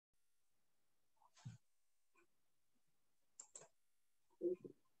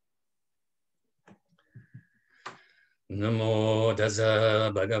Namo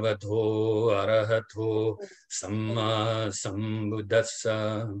Tassa Bhagavato Arahato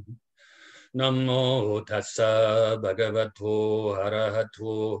SammaSambuddhassa. Namo Tassa Bhagavato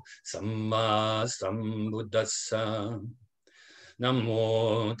Arahato SammaSambuddhassa.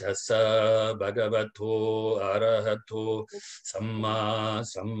 Namo Tassa Bhagavato Arahato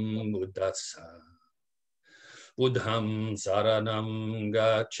SammaSambuddhassa. Buddham saranam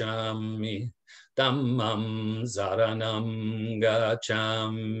gacchami, Dhammam saranam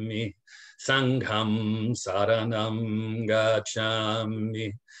gacchami, Sangham saranam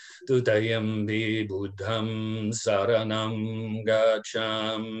gacchami, Tutayambi Buddham saranam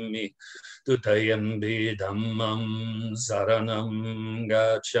gacchami, Tutayambi Dhammam saranam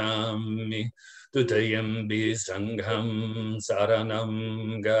gacchami, Tutayambi Sangham saranam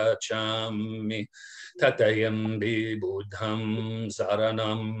gacchami, Tatayambi Buddham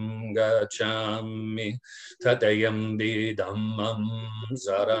saranam gacchami, Tatayambi Dhammam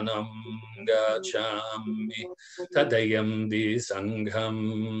saranam gacchami, Tatayambi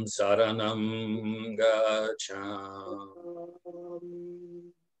Sangham saranam gacchami.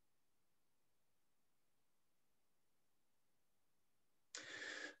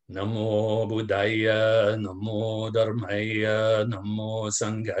 Namo Buddhaya, Namo Dharmaya, Namo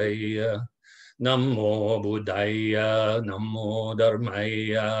Sanghaya. Namo Buddhaya, Namo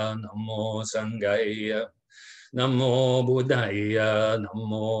Dharmaya, Namo Sanghaya. Namo Buddhaya,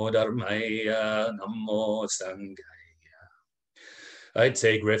 Namo Dharmaya, Namo Sanghaya. I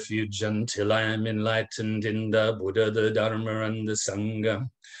take refuge until I am enlightened in the Buddha, the Dharma, and the Sangha,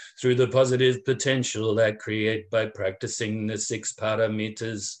 through the positive potential I create by practicing the 6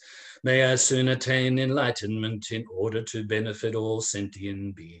 paramitas. May I soon attain enlightenment in order to benefit all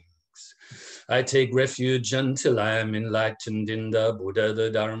sentient beings. I take refuge until I am enlightened in the Buddha, the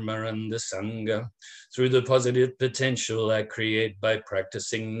Dharma, and the Sangha, through the positive potential I create by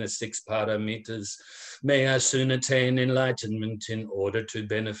practicing the 6 paramitas. May I soon attain enlightenment in order to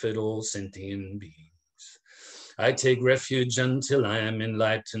benefit all sentient beings. I take refuge until I am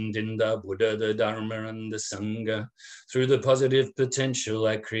enlightened in the Buddha, the Dharma, and the Sangha, through the positive potential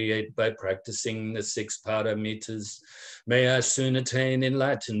I create by practicing the 6 paramitas. May I soon attain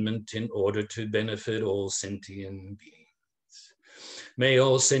enlightenment in order to benefit all sentient beings. May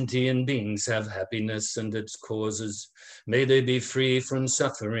all sentient beings have happiness and its causes. May they be free from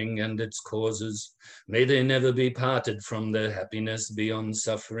suffering and its causes. May they never be parted from their happiness beyond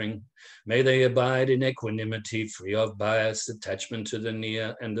suffering. May they abide in equanimity, free of bias, attachment to the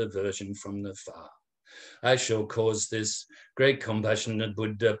near, and aversion from the far. I shall cause this. Great compassionate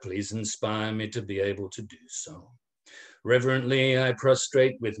Buddha, please inspire me to be able to do so. Reverently, I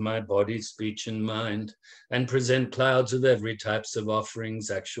prostrate with my body, speech, and mind, and present clouds of every types of offerings,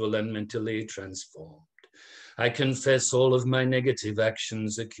 actual and mentally transformed. I confess all of my negative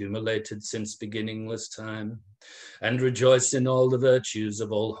actions accumulated since beginningless time, and rejoice in all the virtues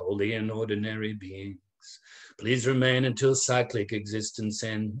of all holy and ordinary beings. Please remain until cyclic existence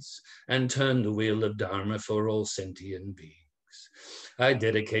ends, and turn the wheel of Dharma for all sentient beings. I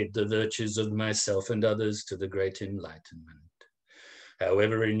dedicate the virtues of myself and others to the great enlightenment.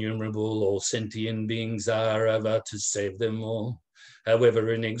 However innumerable all sentient beings are, I vow to save them all.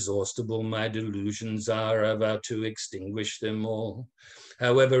 However inexhaustible my delusions are, I vow to extinguish them all.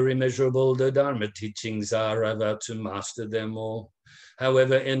 However immeasurable the Dharma teachings are, I vow to master them all.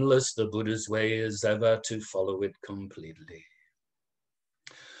 However endless the Buddha's way is, I vow to follow it completely.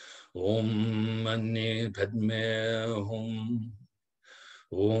 Om Mani Padme Hum.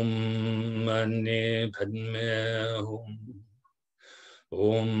 Om Mani Padme Hum.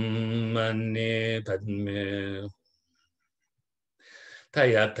 Om Mani Padme Hum.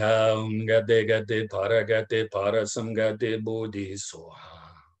 Tayata Gate Gate Paragate Parasamgate Bodhi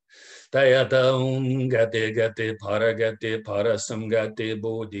Soha. Tayata Gate Gate Paragate Parasamgate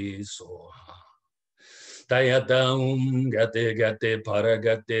Bodhi Soha. Tayata Gate Gate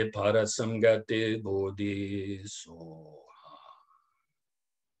Paragate Parasamgate Bodhi Soha.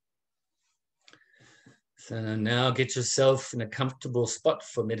 So now get yourself in a comfortable spot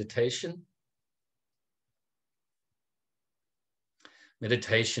for meditation.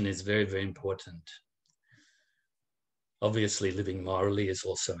 Meditation is very, very important. Obviously, living morally is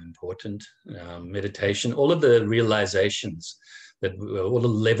also important. Meditation, all of the realizations, all the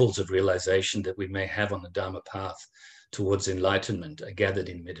levels of realization that we may have on the Dharma path towards enlightenment are gathered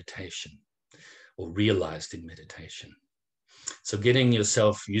in meditation or realized in meditation. So getting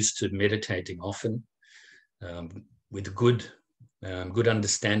yourself used to meditating often, with good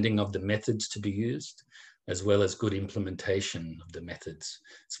understanding of the methods to be used, as well as good implementation of the methods.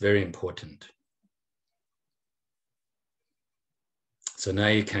 It's very important. So now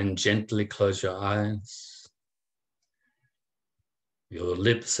you can gently close your eyes. Your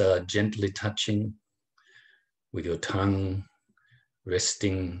lips are gently touching with your tongue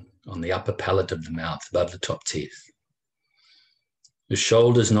resting on the upper palate of the mouth above the top teeth. The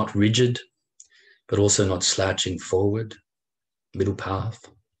shoulders not rigid, but also not slouching forward, middle path.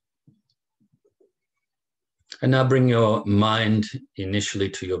 And now bring your mind initially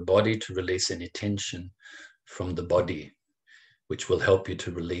to your body to release any tension from the body, which will help you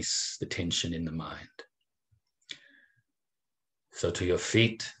to release the tension in the mind. So to your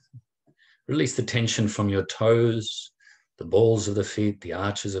feet, release the tension from your toes, the balls of the feet, the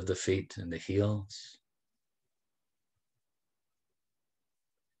arches of the feet, and the heels.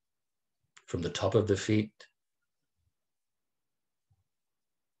 From the top of the feet,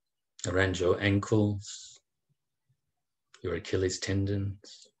 around your ankles, your Achilles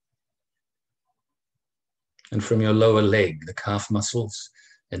tendons, and from your lower leg, the calf muscles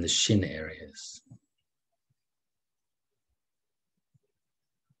and the shin areas.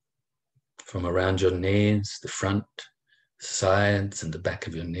 From around your knees, the front, sides, and the back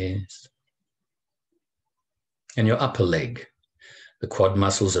of your knees. And your upper leg, the quad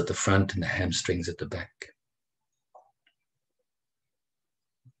muscles at the front and the hamstrings at the back.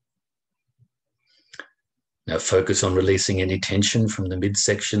 Now focus on releasing any tension from the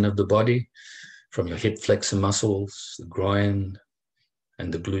midsection of the body, from your hip flexor muscles, the groin,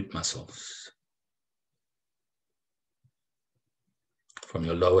 and the glute muscles. From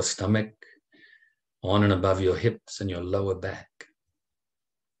your lower stomach, on and above your hips and your lower back.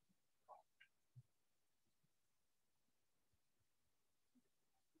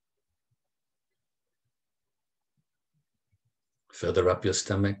 Further up your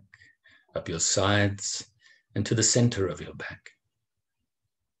stomach, up your sides, and to the center of your back.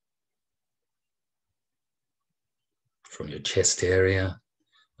 From your chest area,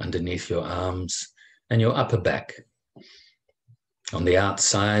 underneath your arms, and your upper back. On the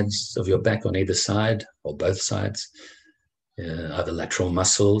outsides of your back, on either side, or both sides, are the lateral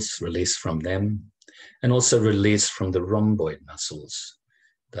muscles, release from them, and also release from the rhomboid muscles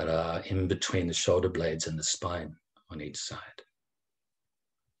that are in between the shoulder blades and the spine on each side.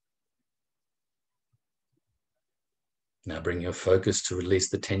 Now bring your focus to release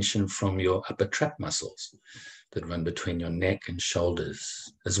the tension from your upper trap muscles that run between your neck and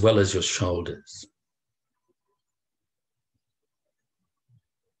shoulders, as well as your shoulders.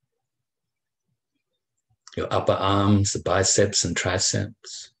 Your upper arms, the biceps and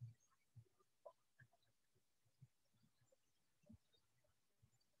triceps.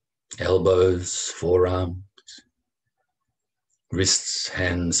 Elbows, forearms, wrists,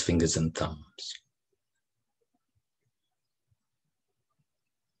 hands, fingers, and thumbs.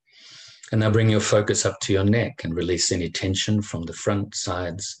 And now bring your focus up to your neck and release any tension from the front,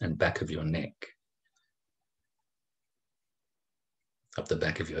 sides, and back of your neck. Up the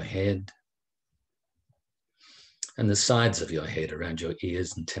back of your head, and the sides of your head around your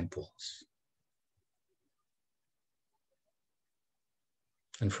ears and temples.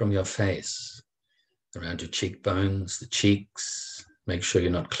 And from your face, around your cheekbones, the cheeks. Make sure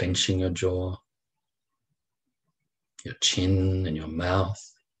you're not clenching your jaw. Your chin and your mouth.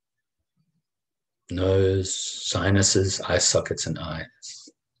 Nose, sinuses, eye sockets, and eyes.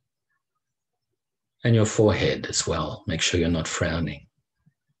 And your forehead as well. Make sure you're not frowning.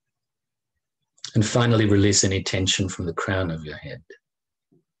 And finally, release any tension from the crown of your head.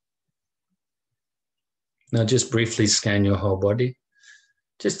 Now just briefly scan your whole body,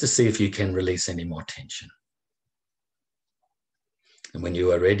 just to see if you can release any more tension. And when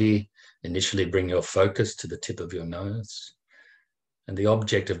you are ready, initially bring your focus to the tip of your nose. And the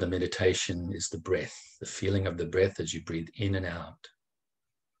object of the meditation is the breath, the feeling of the breath as you breathe in and out.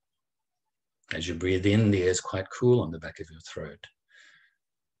 As you breathe in, the air is quite cool on the back of your throat.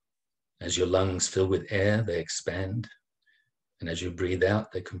 As your lungs fill with air, they expand. And as you breathe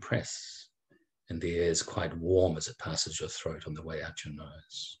out, they compress. And the air is quite warm as it passes your throat on the way out your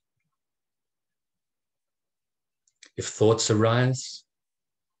nose. If thoughts arise,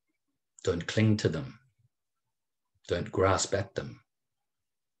 don't cling to them. Don't grasp at them.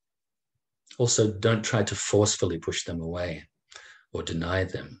 Also, don't try to forcefully push them away or deny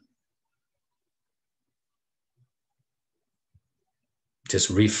them.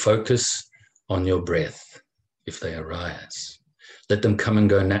 Just refocus on your breath if they arise. Let them come and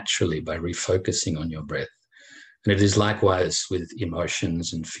go naturally by refocusing on your breath. And it is likewise with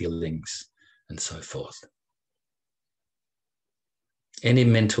emotions and feelings and so forth. Any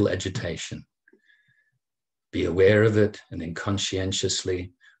mental agitation, be aware of it and then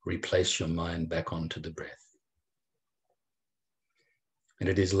conscientiously replace your mind back onto the breath. And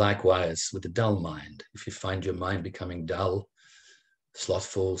it is likewise with the dull mind. If you find your mind becoming dull,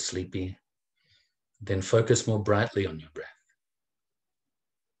 slothful, sleepy, then focus more brightly on your breath.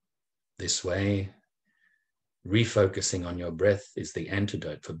 This way, refocusing on your breath is the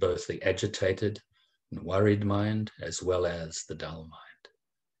antidote for both the agitated and worried mind as well as the dull mind.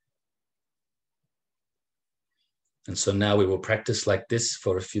 And so now we will practice like this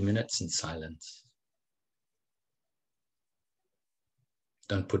for a few minutes in silence.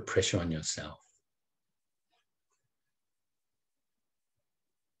 Don't put pressure on yourself.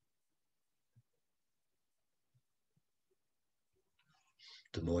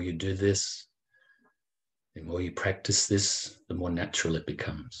 The more you do this, the more you practice this, the more natural it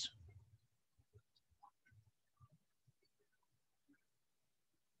becomes.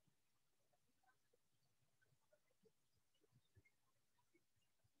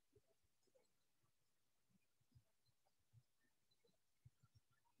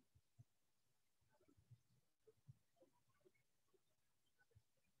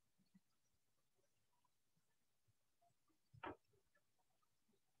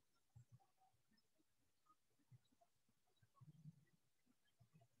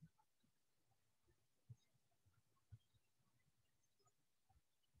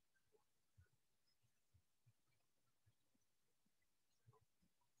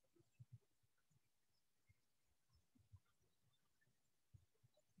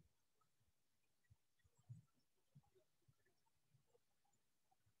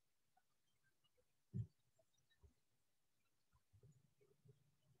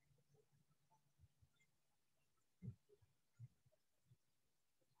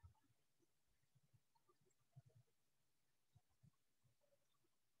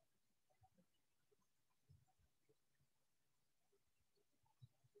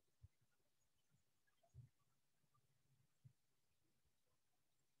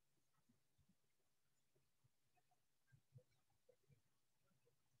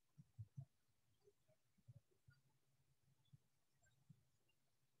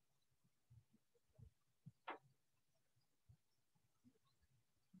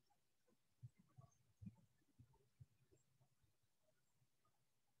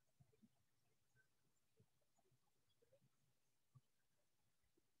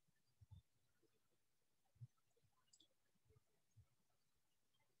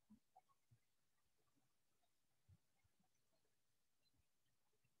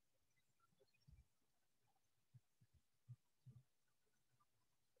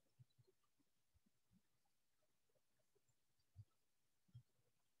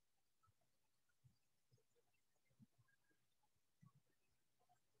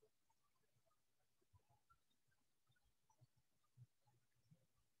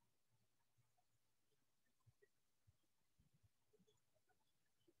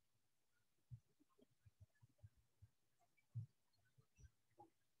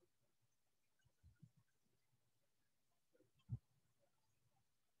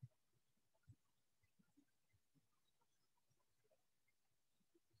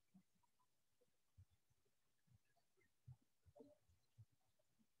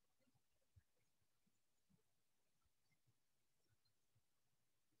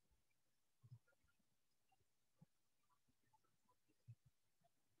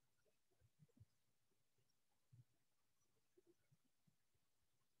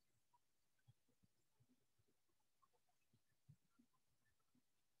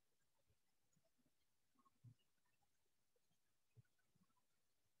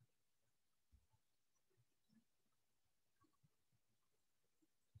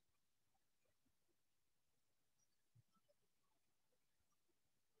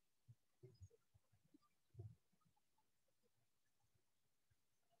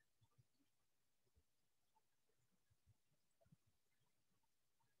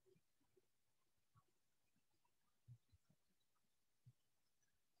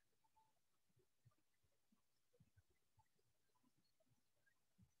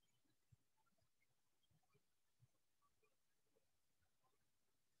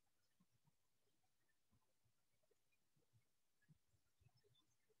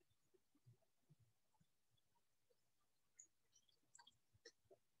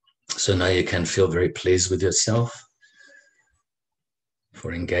 So now you can feel very pleased with yourself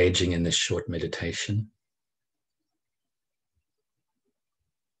for engaging in this short meditation.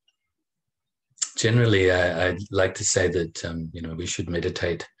 Generally, I'd like to say that we should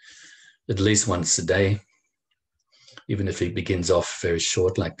meditate at least once a day, even if it begins off very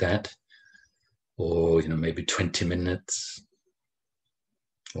short like that, or maybe 20 minutes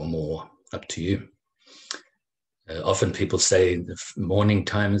or more, up to you. Often people say the morning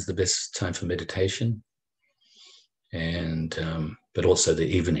time is the best time for meditation. And but also the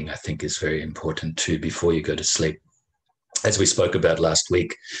evening, I think, is very important too, before you go to sleep. As we spoke about last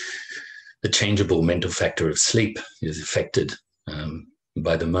week, the changeable mental factor of sleep is affected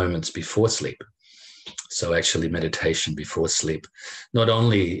by the moments before sleep. So actually meditation before sleep not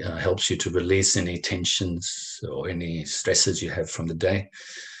only helps you to release any tensions or any stresses you have from the day,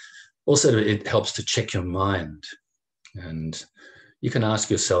 also it helps to check your mind. And you can ask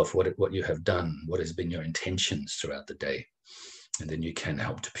yourself what you have done, what has been your intentions throughout the day. And then you can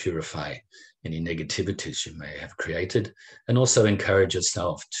help to purify any negativities you may have created, and also encourage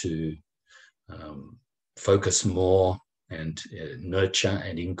yourself to focus more and nurture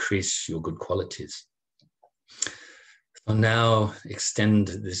and increase your good qualities. So now extend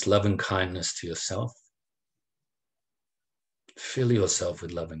this love and kindness to yourself. Fill yourself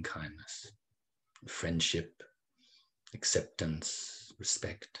with love and kindness, friendship, acceptance,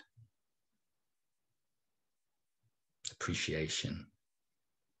 respect, appreciation.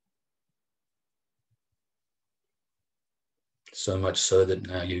 So much so that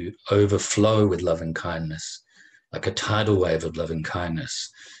now you overflow with love and kindness, like a tidal wave of love and kindness.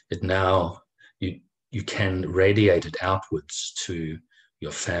 It now, you can radiate it outwards to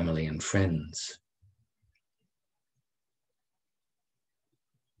your family and friends.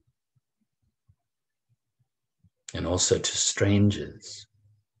 And also to strangers.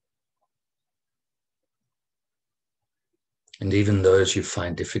 And even those you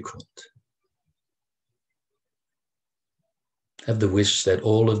find difficult. Have the wish that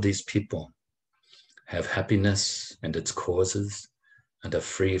all of these people have happiness and its causes, and are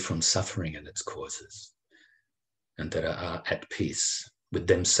free from suffering and its causes, and that are at peace with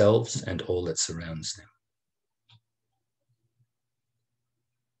themselves and all that surrounds them.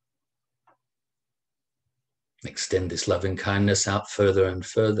 Extend this loving kindness out further and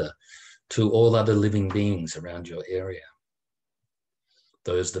further to all other living beings around your area.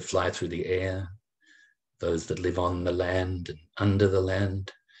 Those that fly through the air, those that live on the land and under the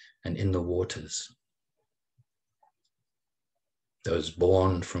land and in the waters. Those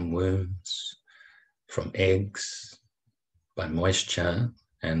born from wombs, from eggs, by moisture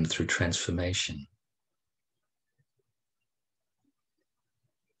and through transformation.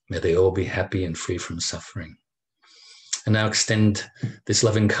 May they all be happy and free from suffering. And now extend this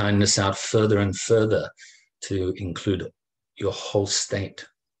loving kindness out further and further to include your whole state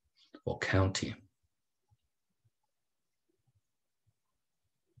or county.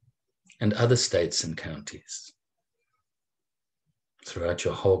 And other states and counties throughout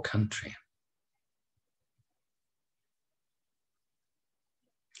your whole country.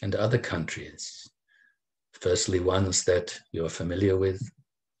 And other countries, firstly ones that you're familiar with,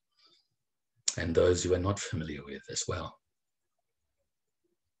 and those you are not familiar with as well.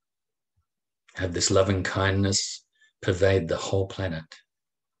 Have this loving kindness pervade the whole planet.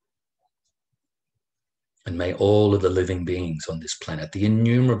 And may all of the living beings on this planet, the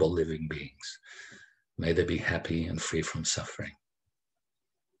innumerable living beings, may they be happy and free from suffering.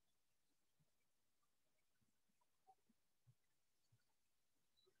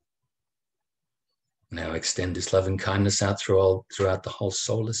 Now extend this loving kindness out throughout the whole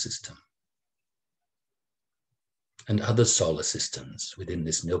solar system and other solar systems within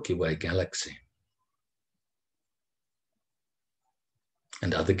this Milky Way galaxy,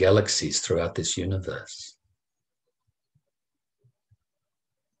 and other galaxies throughout this universe,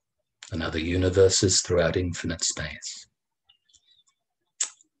 and other universes throughout infinite space.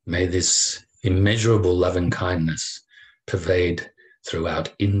 May this immeasurable love and kindness pervade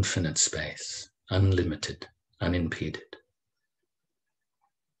throughout infinite space, unlimited, unimpeded.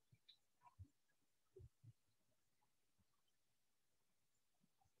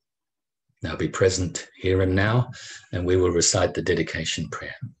 Now be present here and now, and we will recite the dedication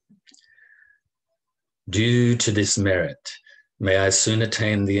prayer. Due to this merit, may I soon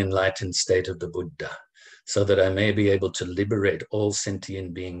attain the enlightened state of the Buddha, so that I may be able to liberate all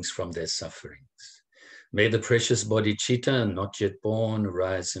sentient beings from their sufferings. May the precious bodhicitta, not yet born,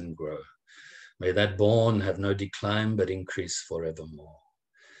 rise and grow. May that born have no decline but increase forevermore.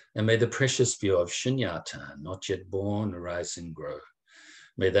 And may the precious view of shunyata, not yet born, rise and grow.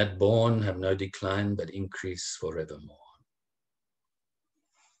 May that born have no decline but increase forevermore.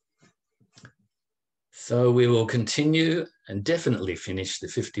 So we will continue and definitely finish the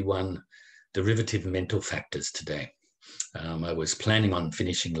 51 derivative mental factors today. I was planning on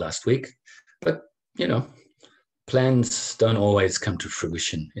finishing last week, but you know, plans don't always come to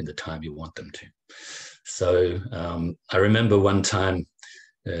fruition in the time you want them to. So I remember one time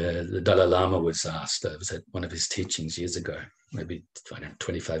The Dalai Lama was asked, it was at one of his teachings years ago, maybe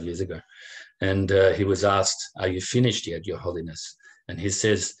 25 years ago, and he was asked, "Are you finished yet, Your Holiness?" And he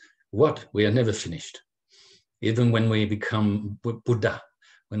says, "What? We are never finished. Even when we become Buddha,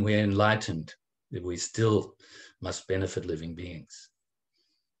 when we are enlightened, we still must benefit living beings."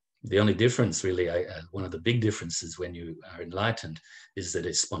 The only difference, really, one of the big differences when you are enlightened is that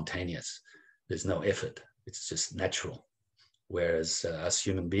it's spontaneous. There's no effort. It's just natural. Whereas us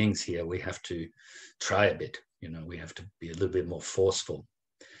human beings here, we have to try a bit. We have to be a little bit more forceful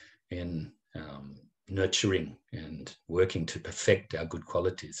in nurturing and working to perfect our good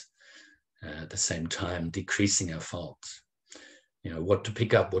qualities. At the same time, decreasing our faults. What to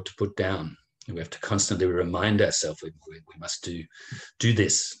pick up, what to put down. We have to constantly remind ourselves we must do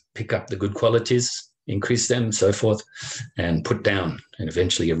this, pick up the good qualities, increase them, so forth, and put down and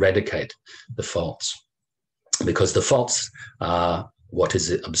eventually eradicate the faults. Because the faults are what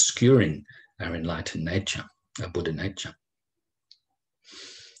is obscuring our enlightened nature, our Buddha nature.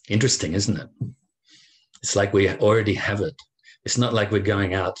 Interesting, isn't it? It's like we already have it. It's not like we're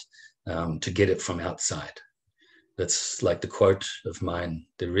going out to get it from outside. That's like the quote of mine,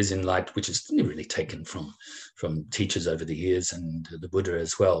 "There is in light," which is really taken from teachers over the years and the Buddha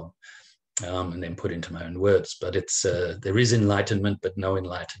as well, and then put into my own words. But it's, there is enlightenment, but no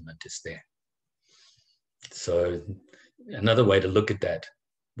enlightenment is there. So another way to look at that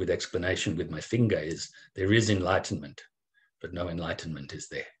with explanation with my finger is, there is enlightenment, but no enlightenment is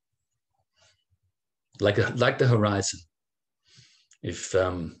there. Like the horizon. If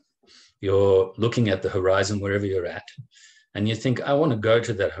you're looking at the horizon wherever you're at, and you think, I want to go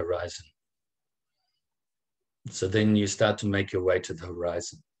to that horizon. So then you start to make your way to the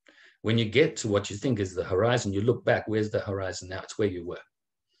horizon. When you get to what you think is the horizon, you look back, where's the horizon now? It's where you were.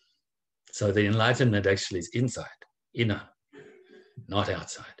 So the enlightenment actually is inside, inner, not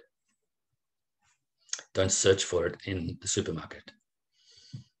outside. Don't search for it in the supermarket.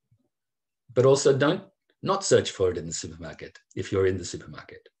 But also don't not search for it in the supermarket if you're in the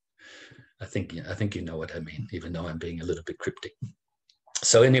supermarket. I think you know what I mean, even though I'm being a little bit cryptic.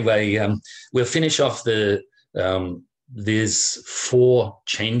 So anyway, we'll finish off there's 4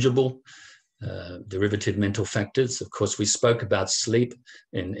 changeable derivative mental factors. Of course, we spoke about sleep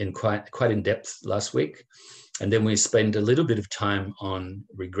in quite in depth last week. And then we spent a little bit of time on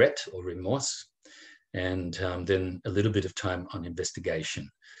regret or remorse, and then a little bit of time on investigation.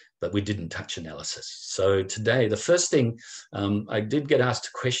 But we didn't touch analysis. So today, the first thing, I did get asked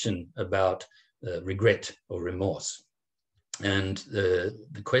a question about regret or remorse. And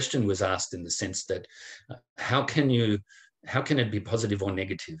the question was asked in the sense that how can it be positive or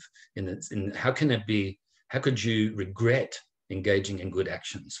negative? How could you regret engaging in good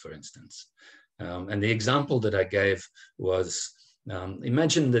actions, for instance? And the example that I gave was,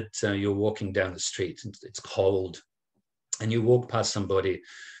 imagine that you're walking down the street, it's cold, and you walk past somebody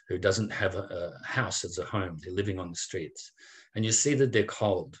who doesn't have a house as a home, they're living on the streets, and you see that they're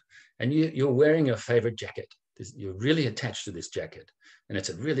cold, and you're wearing your favorite jacket. You're really attached to this jacket, and it's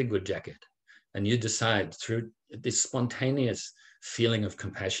a really good jacket. And you decide through this spontaneous feeling of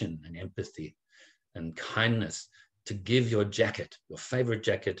compassion and empathy and kindness to give your jacket, your favorite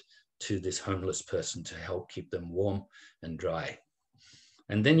jacket, to this homeless person to help keep them warm and dry.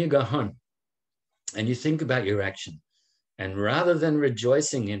 And then you go home and you think about your action. And rather than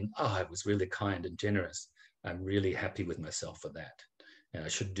rejoicing in, oh, I was really kind and generous, I'm really happy with myself for that. And I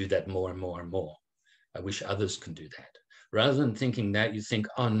should do that more and more and more. I wish others can do that. Rather than thinking that, you think,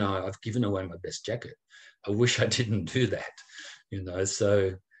 oh no, I've given away my best jacket. I wish I didn't do that.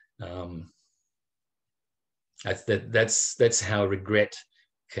 So that's how regret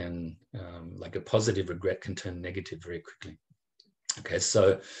can, like a positive regret can turn negative very quickly. Okay,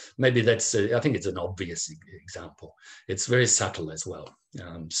 so maybe that's, I think it's an obvious example. It's very subtle as well.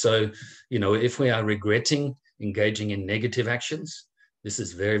 So, if we are regretting engaging in negative actions, this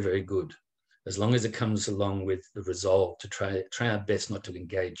is very, very good. As long as it comes along with the resolve to try our best not to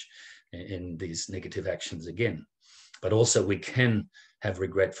engage in these negative actions again. But also we can have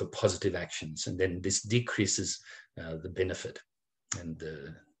regret for positive actions, and then this decreases the benefit and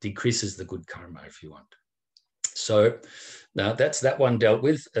decreases the good karma, if you want. So now that's that one dealt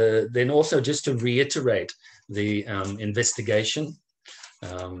with. Then also just to reiterate the investigation,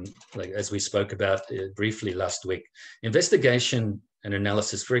 like as we spoke about briefly last week, investigation and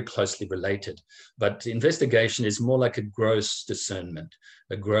analysis very closely related, but investigation is more like a gross discernment,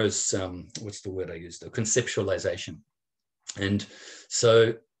 a gross, what's the word I used, a conceptualization. And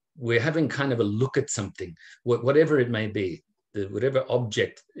so we're having kind of a look at something, whatever it may be. whatever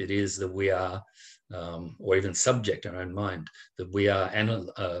object it is that we are, or even subject, our own mind, that we are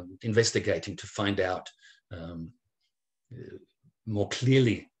investigating to find out more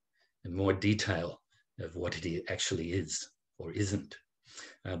clearly and more detail of what it actually is or isn't.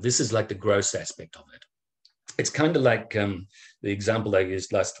 This is like the gross aspect of it. It's kind of like the example I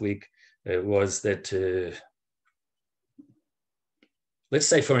used last week was that, let's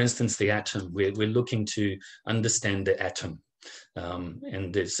say, for instance, the atom. We're looking to understand the atom.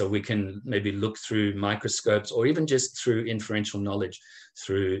 So we can maybe look through microscopes or even just through inferential knowledge,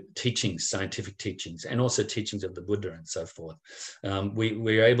 through teachings, scientific teachings, and also teachings of the Buddha and so forth.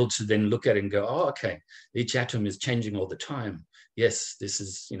 We're able to then look at it and go, oh, okay, each atom is changing all the time. Yes, this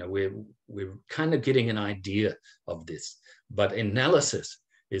is, we're kind of getting an idea of this. But analysis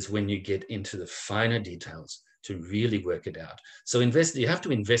is when you get into the finer details to really work it out. So you have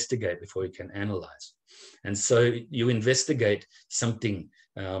to investigate before you can analyze. And so you investigate something,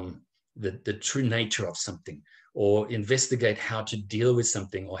 the true nature of something, or investigate how to deal with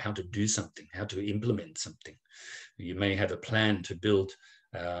something, or how to do something, how to implement something. You may have a plan to build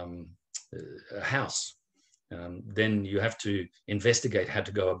a house. Then you have to investigate how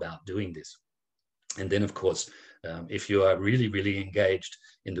to go about doing this. And then, of course, if you are really, really engaged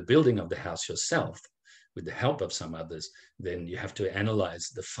in the building of the house yourself, with the help of some others, then you have to analyze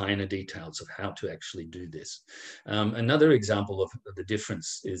the finer details of how to actually do this. Another example of the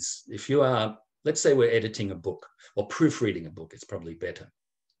difference is if you are, let's say we're editing a book or proofreading a book, it's probably better.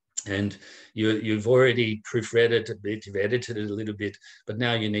 And you've already proofread it a bit, you've edited it a little bit, but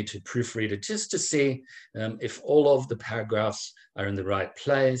now you need to proofread it just to see if all of the paragraphs are in the right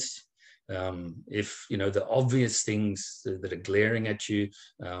place, if the obvious things that are glaring at you,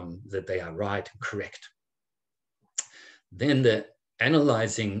 that they are right and correct. Then the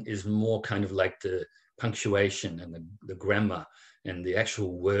analyzing is more kind of like the punctuation and the grammar and the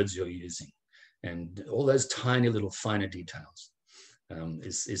actual words you're using, and all those tiny little finer details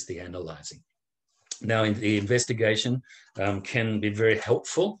is the analyzing. Now, in the investigation can be very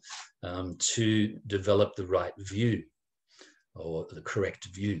helpful to develop the right view, or the correct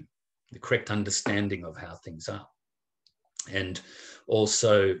view, the correct understanding of how things are, and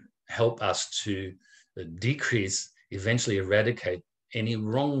also help us to decrease, eventually eradicate any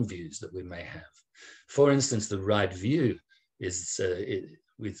wrong views that we may have. For instance, the right view is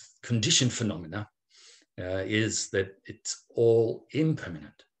with conditioned phenomena is that it's all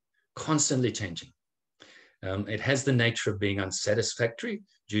impermanent, constantly changing. It has the nature of being unsatisfactory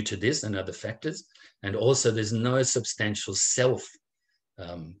due to this and other factors, and also there's no substantial self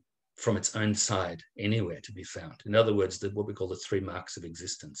from its own side anywhere to be found. In other words, what we call the 3 marks of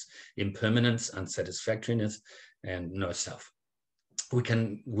existence: impermanence, unsatisfactoriness, and no self. We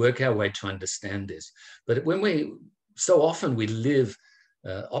can work our way to understand this, but so often we live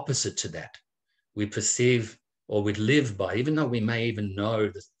opposite to that. We perceive, or we live by, even though we may even know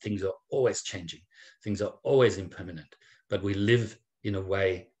that things are always changing, things are always impermanent, but we live in a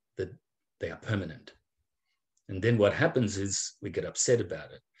way that they are permanent. And then what happens is we get upset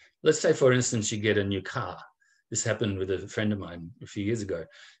about it. Let's say, for instance, you get a new car. This happened with a friend of mine a few years ago.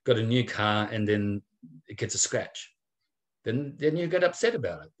 Got a new car and then it gets a scratch. Then you get upset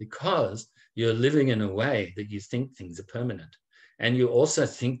about it because you're living in a way that you think things are permanent. And you also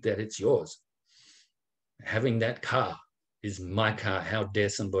think that it's yours. Having that car is my car. How dare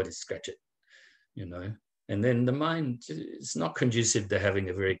somebody scratch it? And then the mind is not conducive to having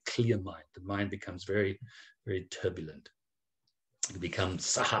a very clear mind. The mind becomes very, very turbulent. It becomes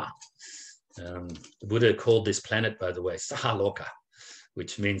saha. The Buddha called this planet, by the way, sahaloka,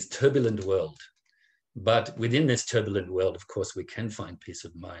 which means turbulent world. But within this turbulent world, of course, we can find peace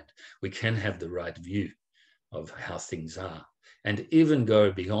of mind. We can have the right view of how things are, and even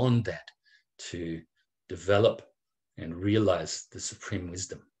go beyond that to develop and realize the supreme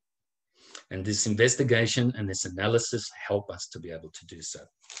wisdom. And this investigation and this analysis help us to be able to do so.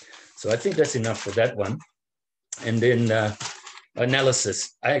 So I think that's enough for that one. And then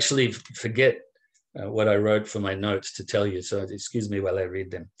analysis. I actually forget what I wrote for my notes to tell you, so excuse me while I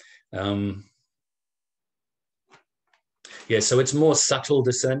read them. So it's more subtle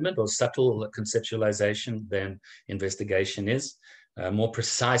discernment or subtle conceptualization than investigation is. More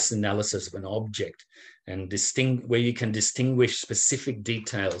precise analysis of an object, and where you can distinguish specific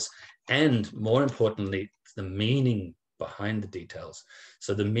details, and more importantly, the meaning behind the details.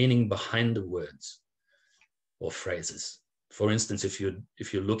 So the meaning behind the words or phrases. For instance, if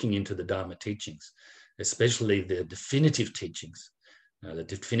you're looking into the Dharma teachings, especially the definitive teachings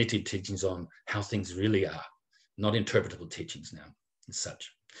on how things really are, not interpretable teachings now as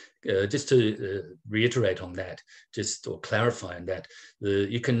such. Just to reiterate on that, or clarify on that,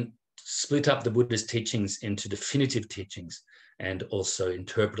 you can split up the Buddha's teachings into definitive teachings and also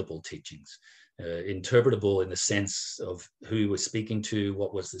interpretable teachings. Interpretable in the sense of who he was speaking to,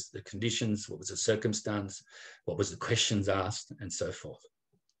 what was the conditions, what was the circumstance, what was the questions asked, and so forth.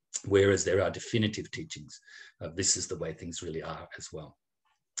 Whereas there are definitive teachings. This is the way things really are as well.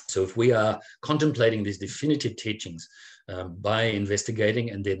 So if we are contemplating these definitive teachings by investigating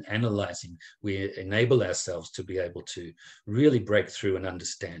and then analyzing, we enable ourselves to be able to really break through and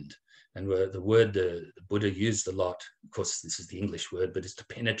understand. And the word the Buddha used a lot, of course, this is the English word, but it's to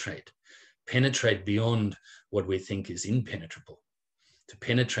penetrate. Penetrate beyond what we think is impenetrable, to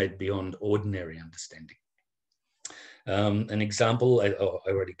penetrate beyond ordinary understanding. An example, I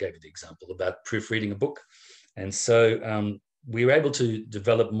already gave you the example about proofreading a book. And so we were able to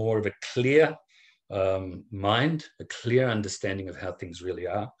develop more of a clear mind, a clear understanding of how things really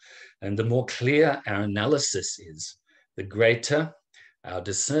are. And the more clear our analysis is, the greater our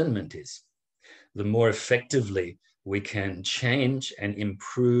discernment is, the more effectively we can change and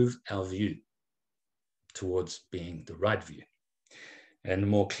improve our view towards being the right view. And the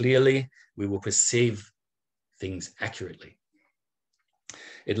more clearly we will perceive things accurately.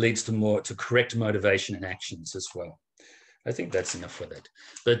 It leads to correct motivation and actions as well. I think that's enough for that.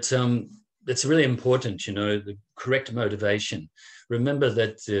 But it's really important, the correct motivation. Remember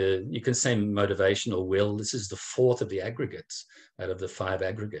that you can say motivation or will. This is the fourth of the aggregates out of the 5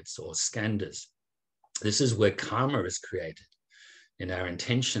 aggregates or skandhas. This is where karma is created, in our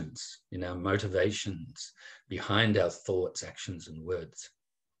intentions, in our motivations, behind our thoughts, actions, and words.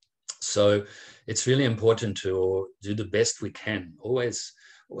 So it's really important to do the best we can. Always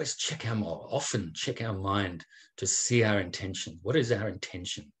check our mind to see our intention. What is our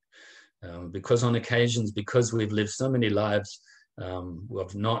intention? Because on occasions, because we've lived so many lives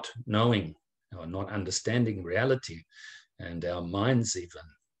of not knowing or not understanding reality, and our minds even,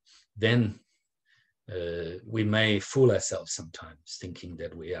 then we may fool ourselves sometimes, thinking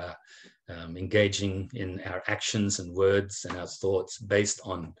that we are engaging in our actions and words and our thoughts based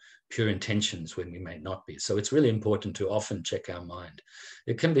on pure intentions when we may not be. So it's really important to often check our mind.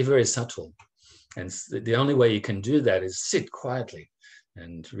 It can be very subtle. And the only way you can do that is sit quietly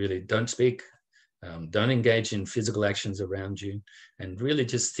and really don't speak, don't engage in physical actions around you, and really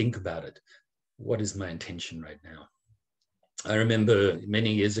just think about it. What is my intention right now? I remember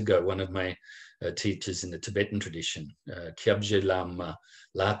many years ago, one of my teachers in the Tibetan tradition, Kyabje Lama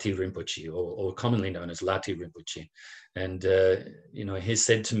Lati Rinpoche, or commonly known as Lati Rinpoche. And, he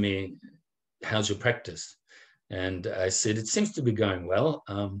said to me, how's your practice? And I said, it seems to be going well.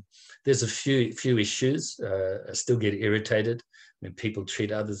 There's a few issues. I still get irritated when people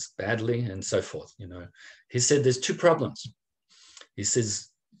treat others badly and so forth. He said, there's 2 problems. He says,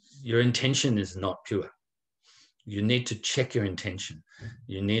 your intention is not pure. You need to check your intention.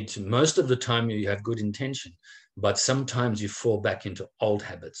 You need to, most of the time you have good intention, but sometimes you fall back into old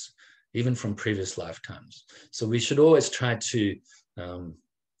habits, even from previous lifetimes. So we should always try to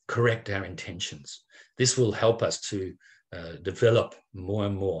correct our intentions. This will help us to develop more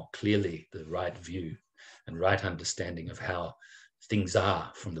and more clearly the right view and right understanding of how things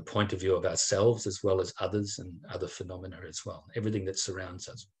are from the point of view of ourselves as well as others and other phenomena as well, everything that surrounds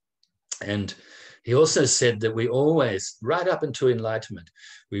us. And he also said that we always, right up until enlightenment,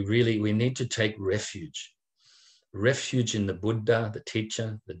 we need to take refuge. Refuge in the Buddha, the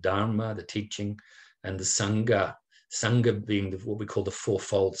teacher, the Dharma, the teaching, and the Sangha. Sangha being what we call the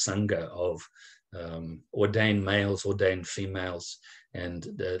fourfold Sangha of ordained males, ordained females, and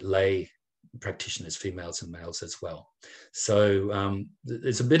the lay practitioners, females and males as well. So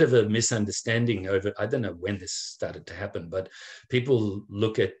there's a bit of a misunderstanding over, I don't know when this started to happen, but people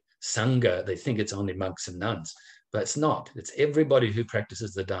look at Sangha, they think it's only monks and nuns, but it's not. It's everybody who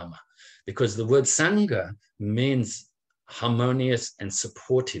practices the Dharma, because the word Sangha means harmonious and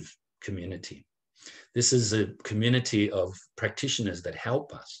supportive community. This is a community of practitioners that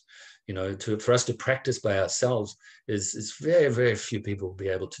help us. For us to practice by ourselves is very, very few people will be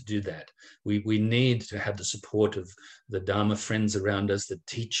able to do that. We need to have the support of the Dharma friends around us, the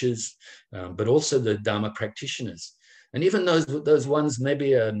teachers, but also the Dharma practitioners. And even those ones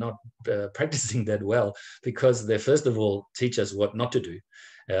maybe are not practicing that well, because they first of all teach us what not to do,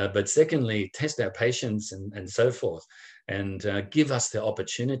 but secondly test our patience and so forth, and give us the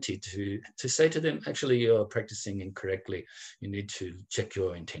opportunity to say to them, actually, you're practicing incorrectly. You need to check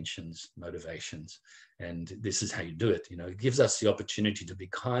your intentions, motivations, and this is how you do it. It gives us the opportunity to be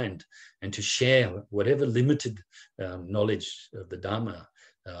kind and to share whatever limited knowledge of the Dharma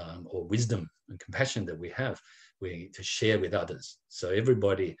or wisdom and compassion that we have. to share with others. So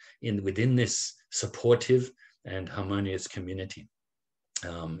everybody within this supportive and harmonious community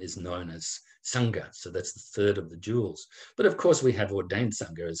is known as Sangha. So that's the third of the jewels. But of course, we have ordained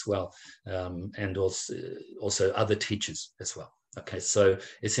Sangha as well, and also other teachers as well. Okay, so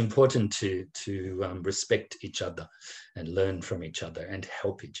it's important to respect each other and learn from each other and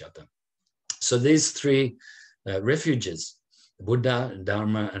help each other. So these three refuges, Buddha,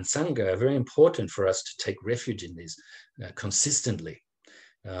 Dharma, and Sangha, are very important for us to take refuge in these consistently.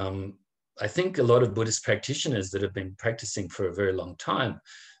 I think a lot of Buddhist practitioners that have been practicing for a very long time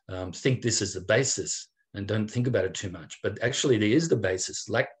think this is the basis and don't think about it too much. But actually, there is the basis,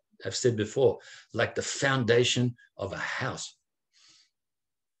 like I've said before, like the foundation of a house.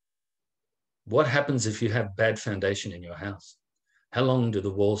 What happens if you have bad foundation in your house? How long do the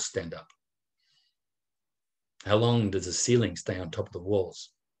walls stand up? How long does the ceiling stay on top of the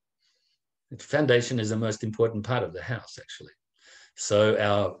walls? The foundation is the most important part of the house, actually. So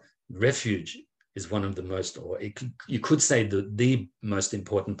our refuge is one of the most, or you could say the most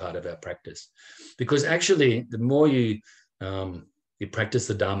important part of our practice. Because actually, the more you practice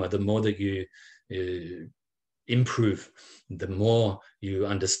the Dharma, the more that you improve, the more you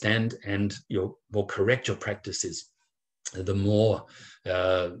understand and your more correct your practice is, the more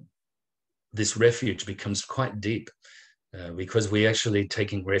this refuge becomes quite deep, because we're actually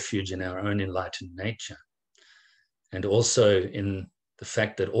taking refuge in our own enlightened nature, and also in the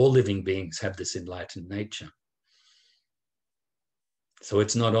fact that all living beings have this enlightened nature. So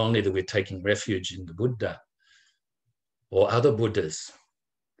it's not only that we're taking refuge in the Buddha or other Buddhas,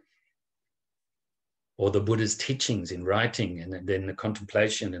 or the Buddha's teachings in writing, and then the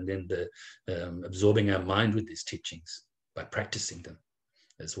contemplation, and then the absorbing our mind with these teachings by practicing them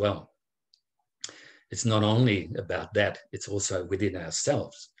as well. It's not only about that, it's also within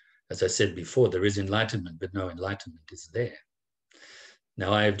ourselves. As I said before, there is enlightenment, but no enlightenment is there.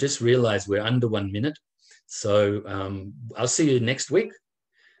 Now, I've just realized we're under 1 minute, so I'll see you next week.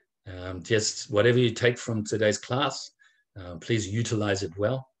 Just whatever you take from today's class, please utilize it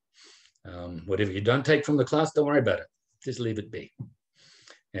well. Whatever you don't take from the class, don't worry about it. Just leave it be.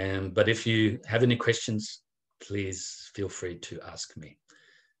 But if you have any questions, please feel free to ask me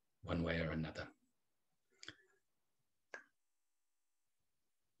one way or another.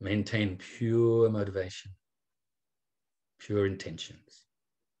 Maintain pure motivation, pure intentions.